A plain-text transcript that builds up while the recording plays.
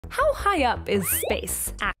How high up is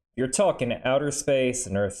space, You're talking outer space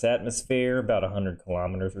and Earth's atmosphere, about 100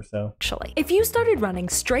 kilometers or so. actually? If you started running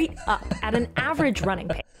straight up at an average running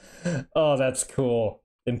pace, Oh, that's cool.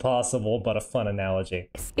 Impossible, but a fun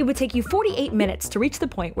analogy. it would take you 48 minutes to reach the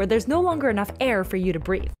point where there's no longer enough air for you to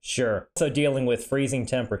breathe. Sure. So dealing with freezing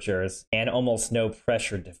temperatures and almost no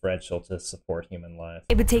pressure differential to support human life.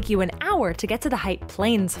 It would take you an hour to get to the height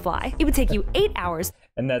planes fly. It would take you 8 hours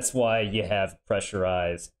And that's why you have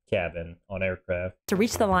pressurized cabin on aircraft. to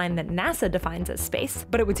reach the line that NASA defines as space,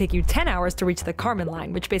 but it would take you 10 hours to reach the Kármán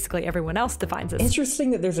line, which basically everyone else defines as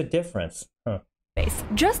Interesting that there's a difference. Huh. space.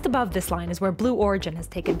 Just above this line is where Blue Origin has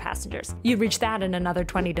taken passengers. You'd reach that in another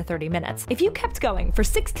 20 to 30 minutes. If you kept going for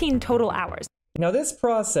 16 total hours, Now this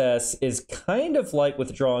process is kind of like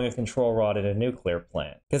withdrawing a control rod in a nuclear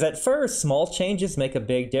plant. Because at first, small changes make a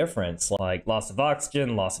big difference, like loss of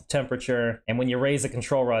oxygen, loss of temperature, and when you raise the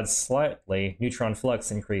control rod slightly, neutron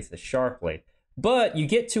flux increases sharply. But you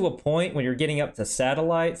get to a point when you're getting up to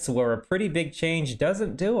satellites where a pretty big change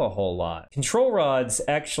doesn't do a whole lot. Control rods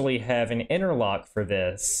actually have an interlock for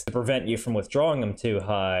this to prevent you from withdrawing them too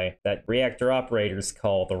high that reactor operators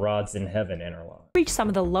call the rods in heaven interlock. reach some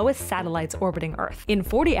of the lowest satellites orbiting Earth. In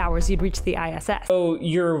 40 hours, you'd reach the ISS. So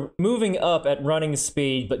you're moving up at running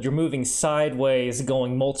speed, but you're moving sideways,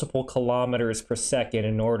 going multiple kilometers per second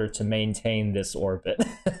in order to maintain this orbit.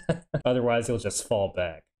 Otherwise, you'll just fall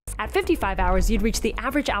back. At 55 hours, you'd reach the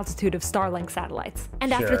average altitude of Starlink satellites.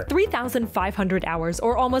 And after Sure. 3,500 hours,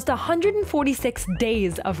 or almost 146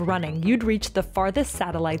 days of running, you'd reach the farthest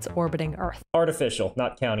satellites orbiting Earth. Artificial,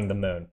 not counting the moon.